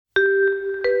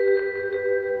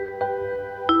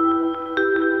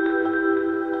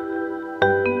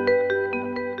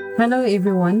Hello,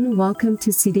 everyone. Welcome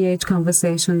to CDH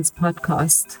Conversations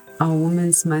podcast, our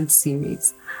Women's Month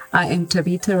series. I am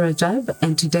Tabitha Rajab,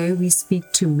 and today we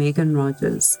speak to Megan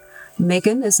Rodgers.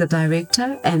 Megan is the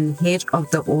director and head of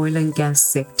the oil and gas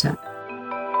sector.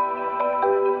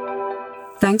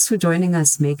 Thanks for joining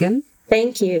us, Megan.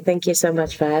 Thank you. Thank you so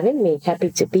much for having me.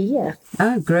 Happy to be here.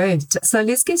 Oh, great. So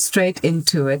let's get straight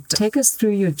into it. Take us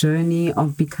through your journey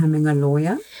of becoming a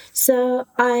lawyer. So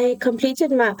I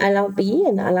completed my LLB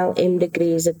and LLM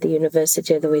degrees at the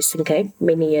University of the Western Cape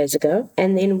many years ago.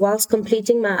 And then whilst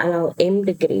completing my LLM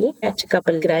degree, I took up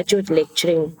a graduate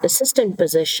lecturing assistant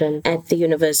position at the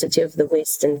University of the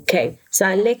Western Cape. So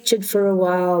I lectured for a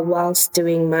while whilst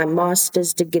doing my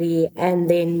master's degree and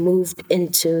then moved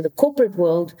into the corporate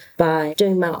world by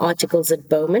doing my articles at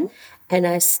Bowman. And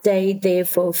I stayed there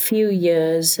for a few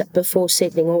years before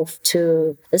settling off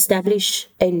to establish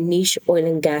a niche oil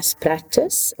and gas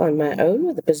practice on my own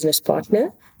with a business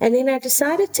partner. And then I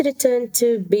decided to return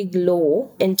to big law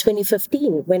in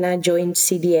 2015 when I joined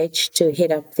CDH to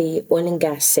head up the oil and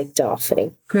gas sector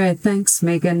offering. Great. Thanks,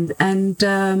 Megan. And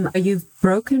you've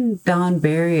broken down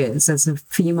barriers as a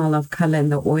female of color in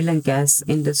the oil and gas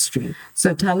industry.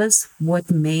 So tell us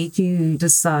what made you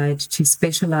decide to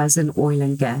specialize in oil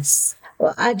and gas.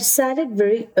 Well, I decided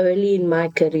very early in my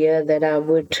career that I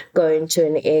would go into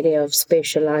an area of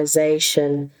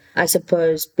specialization. I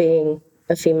suppose being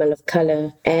a female of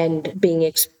color and being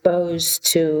exposed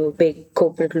to big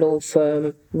corporate law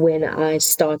firm when I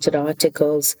started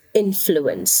articles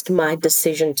influenced my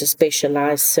decision to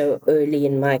specialize so early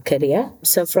in my career.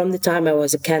 So from the time I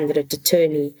was a candidate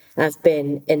attorney, I've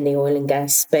been in the oil and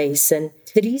gas space. And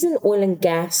the reason oil and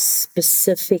gas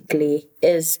specifically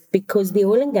is because the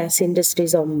oil and gas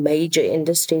industries are major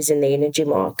industries in the energy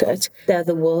market. They're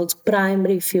the world's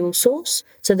primary fuel source.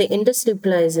 So the industry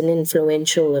plays an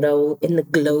influential role in the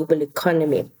global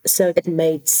economy. So it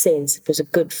made sense. It was a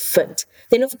good fit.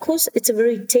 Then, of course, it's a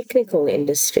very technical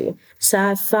industry.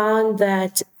 So I found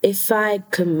that if I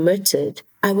committed,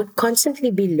 I would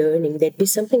constantly be learning. There'd be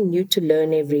something new to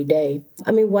learn every day.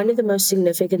 I mean, one of the most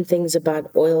significant things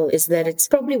about oil is that it's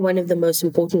probably one of the most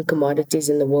important commodities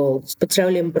in the world.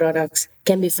 Petroleum products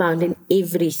can be found in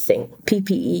everything.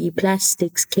 PPE,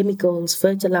 plastics, chemicals,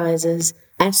 fertilizers,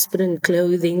 aspirin,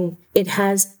 clothing. It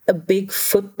has a big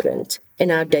footprint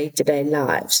in our day-to-day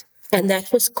lives. And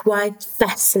that was quite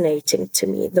fascinating to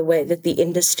me, the way that the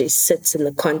industry sits in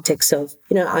the context of,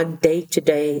 our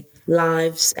day-to-day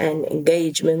lives and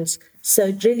engagements. So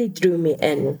it really drew me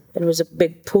in. It was a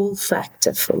big pull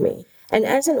factor for me. And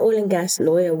as an oil and gas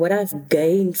lawyer, what I've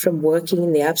gained from working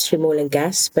in the upstream oil and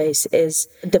gas space is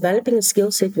developing a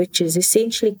skill set which is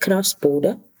essentially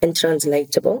cross-border and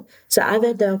translatable. So I've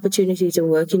had the opportunity to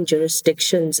work in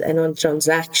jurisdictions and on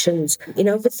transactions in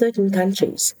over 13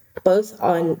 countries, both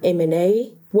on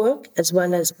M&A work as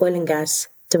well as oil and gas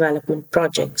development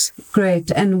projects. Great.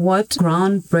 And what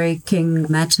groundbreaking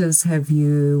matters have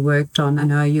you worked on? I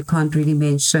know you can't really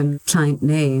mention client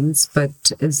names,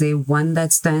 but is there one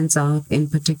that stands out in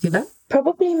particular?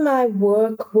 Probably my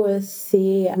work with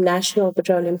the National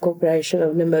Petroleum Corporation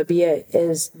of Namibia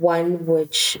is one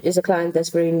which is a client that's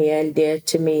very near and dear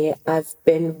to me. I've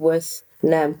been with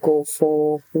NAMCO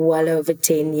for well over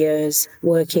 10 years,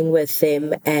 working with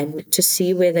them, and to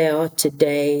see where they are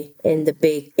today in the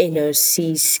big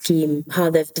NOC scheme,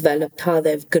 how they've developed, how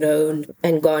they've grown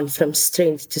and gone from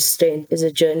strength to strength is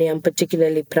a journey I'm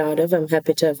particularly proud of. I'm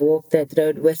happy to have walked that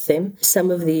road with them.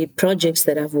 Some of the projects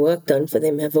that I've worked on for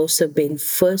them have also been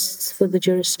firsts for the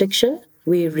jurisdiction.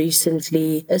 We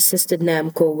recently assisted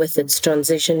NAMCO with its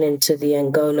transition into the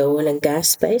Angola oil and gas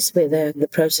space, where they're in the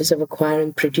process of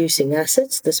acquiring producing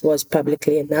assets. This was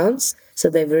publicly announced. So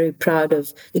they're very proud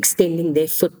of extending their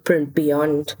footprint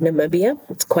beyond Namibia.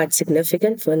 It's quite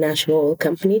significant for a national oil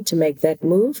company to make that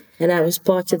move. And I was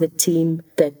part of the team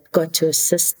that got to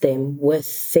assist them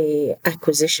with the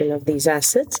acquisition of these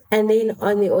assets. And then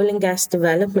on the oil and gas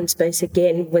development space,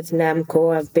 again, with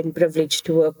NAMCO, I've been privileged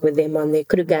to work with them on the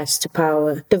crude gas to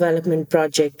power development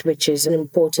project, which is an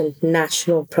important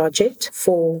national project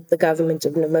for the government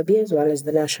of Namibia as well as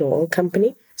the national oil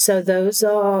company. So those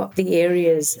are the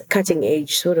areas, cutting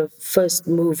edge, sort of first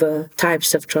mover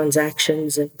types of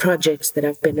transactions and projects that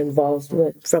I've been involved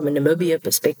with from a Namibia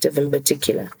perspective in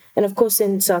particular. And of course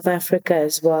in South Africa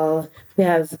as well, We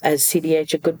have, as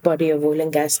CDH, a good body of oil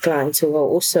and gas clients who are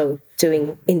also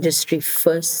doing industry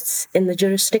firsts in the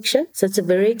jurisdiction. So it's a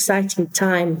very exciting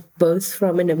time, both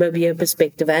from a Namibia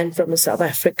perspective and from a South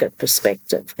Africa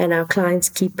perspective. And our clients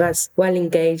keep us well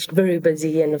engaged, very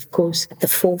busy, and of course at the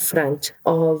forefront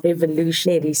of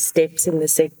revolutionary steps in the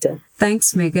sector.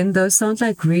 Thanks, Megan. Those sound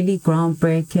like really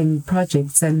groundbreaking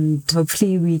projects, and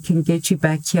hopefully we can get you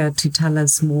back here to tell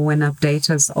us more and update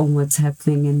us on what's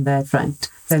happening in that front.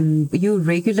 And you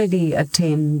regularly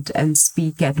attend and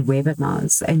speak at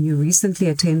webinars, and you recently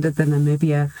attended the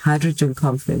Namibia Hydrogen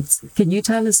Conference. Can you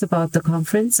tell us about the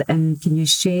conference, and can you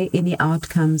share any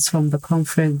outcomes from the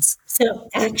conference? So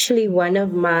actually, one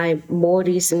of my more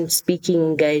recent speaking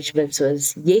engagements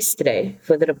was yesterday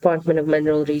for the Department of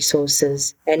Mineral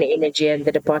Resources and Energy and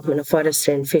the Department of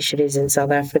Forestry and Fisheries in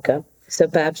South Africa. So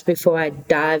perhaps before I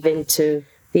dive into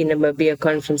the Namibia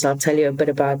conference, I'll tell you a bit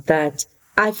about that.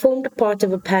 I formed part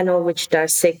of a panel which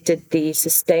dissected the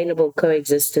sustainable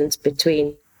coexistence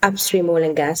between upstream oil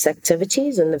and gas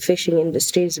activities and the fishing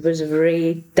industries. It was a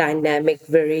very dynamic,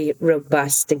 very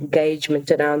robust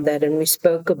engagement around that. And we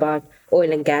spoke about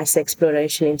oil and gas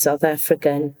exploration in South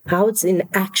Africa and how it's in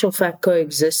actual fact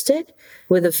coexisted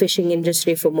with the fishing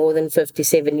industry for more than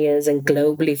 57 years and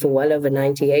globally for well over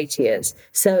 98 years.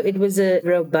 So it was a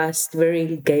robust, very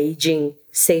engaging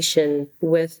session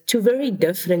with two very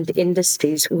different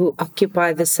industries who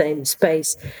occupy the same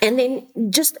space. And then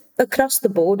just across the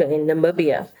border in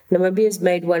Namibia, Namibia has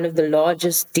made one of the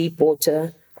largest deep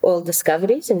water oil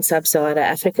discoveries in sub-Saharan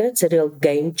Africa. It's a real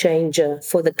game changer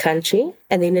for the country.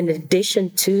 And then in addition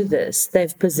to this,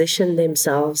 they've positioned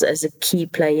themselves as a key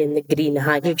player in the green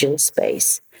hydrogen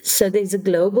space. So there's a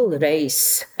global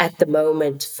race at the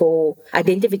moment for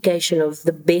identification of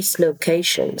the best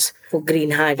locations for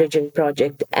green hydrogen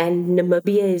project. And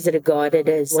Namibia is regarded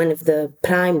as one of the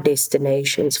prime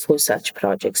destinations for such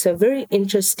projects. So very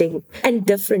interesting and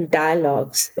different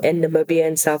dialogues in Namibia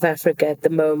and South Africa at the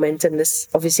moment. And this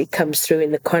obviously comes through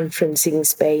in the conferencing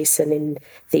space and in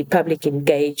the public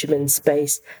engagement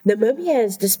space. Namibia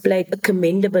has displayed a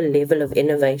commendable level of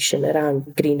innovation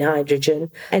around green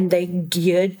hydrogen, and they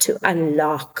geared to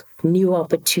unlock new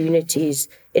opportunities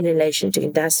in relation to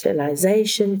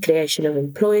industrialization, creation of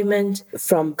employment,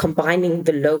 from combining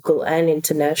the local and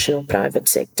international private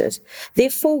sectors. There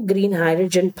are 4 green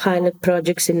hydrogen pilot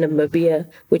projects in Namibia,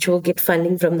 which will get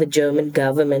funding from the German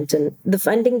government, and the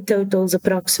funding totals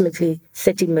approximately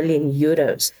 30 million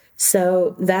euros.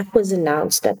 So that was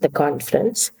announced at the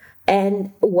conference.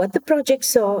 And what the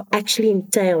projects are actually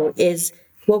entail is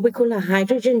what we call a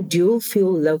hydrogen dual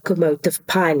fuel locomotive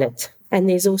pilot. And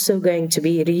there's also going to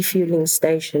be refueling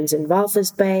stations in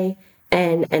Walvis Bay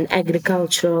and an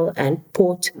agricultural and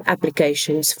port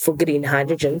applications for green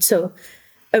hydrogen. So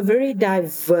a very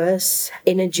diverse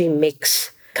energy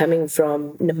mix coming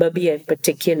from Namibia in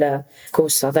particular. Of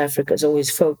course, South Africa is always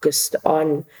focused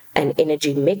on an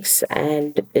energy mix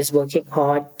and is working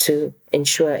hard to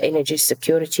ensure energy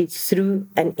security through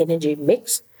an energy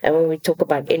mix. And when we talk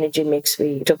about energy mix,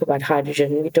 we talk about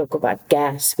hydrogen, we talk about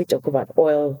gas, we talk about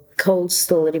oil. Coal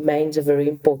still remains a very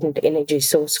important energy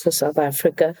source for South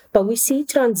Africa. But we see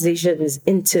transitions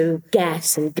into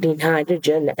gas and green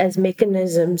hydrogen as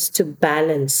mechanisms to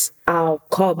balance our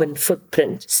carbon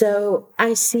footprint. So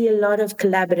I see a lot of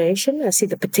collaboration. I see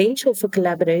the potential for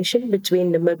collaboration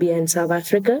between Namibia and South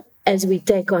Africa as we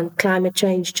take on climate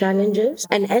change challenges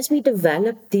and as we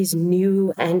develop these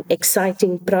new and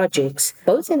exciting projects,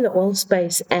 both in the oil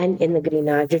space and in the green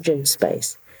hydrogen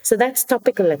space. So that's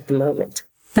topical at the moment.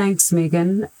 Thanks,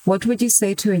 Megan. What would you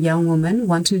say to a young woman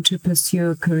wanting to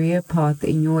pursue a career path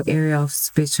in your area of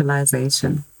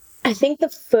specialization? I think the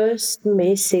first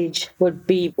message would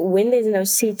be when there's no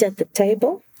seat at the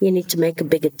table, you need to make a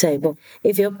bigger table.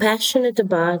 If you're passionate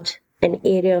about an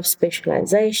area of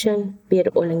specialization, be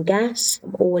it oil and gas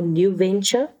or a new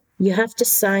venture, you have to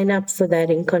sign up for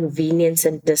that inconvenience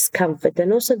and discomfort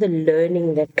and also the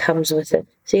learning that comes with it.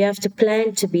 So you have to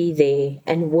plan to be there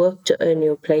and work to earn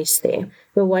your place there.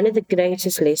 But one of the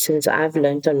greatest lessons I've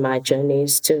learned on my journey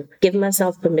is to give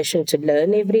myself permission to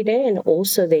learn every day and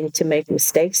also then to make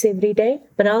mistakes every day.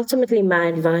 But ultimately, my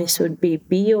advice would be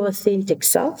your authentic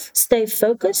self, stay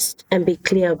focused, and be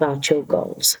clear about your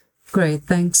goals. Great.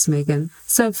 Thanks, Megan.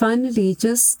 So finally,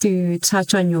 just to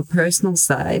touch on your personal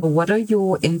side, what are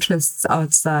your interests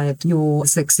outside your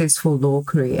successful law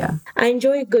career? I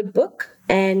enjoy a good book.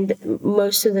 And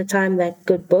most of the time, that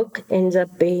good book ends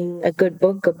up being a good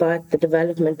book about the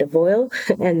development of oil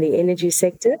and the energy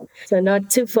sector. So not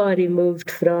too far removed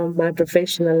from my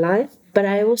professional life. But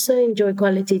I also enjoy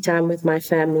quality time with my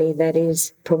family. That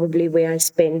is probably where I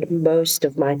spend most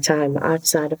of my time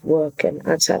outside of work and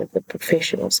outside of the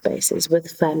professional spaces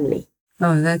with family.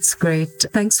 Oh, that's great.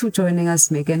 Thanks for joining us,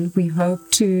 Megan. We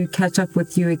hope to catch up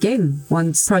with you again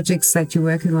once projects that you're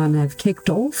working on have kicked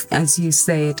off. As you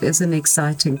say, it is an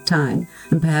exciting time.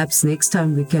 And perhaps next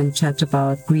time we can chat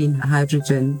about green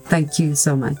hydrogen. Thank you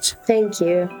so much. Thank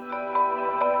you.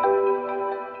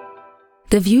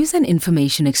 The views and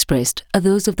information expressed are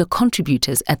those of the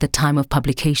contributors at the time of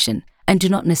publication and do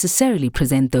not necessarily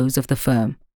present those of the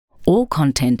firm. All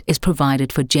content is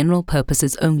provided for general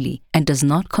purposes only and does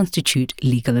not constitute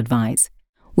legal advice.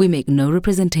 We make no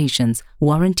representations,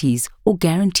 warranties, or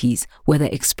guarantees, whether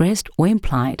expressed or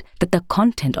implied, that the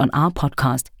content on our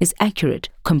podcast is accurate,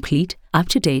 complete,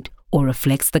 up-to-date, or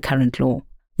reflects the current law.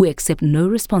 We accept no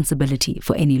responsibility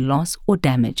for any loss or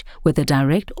damage, whether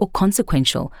direct or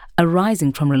consequential,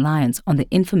 arising from reliance on the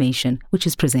information which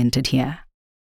is presented here.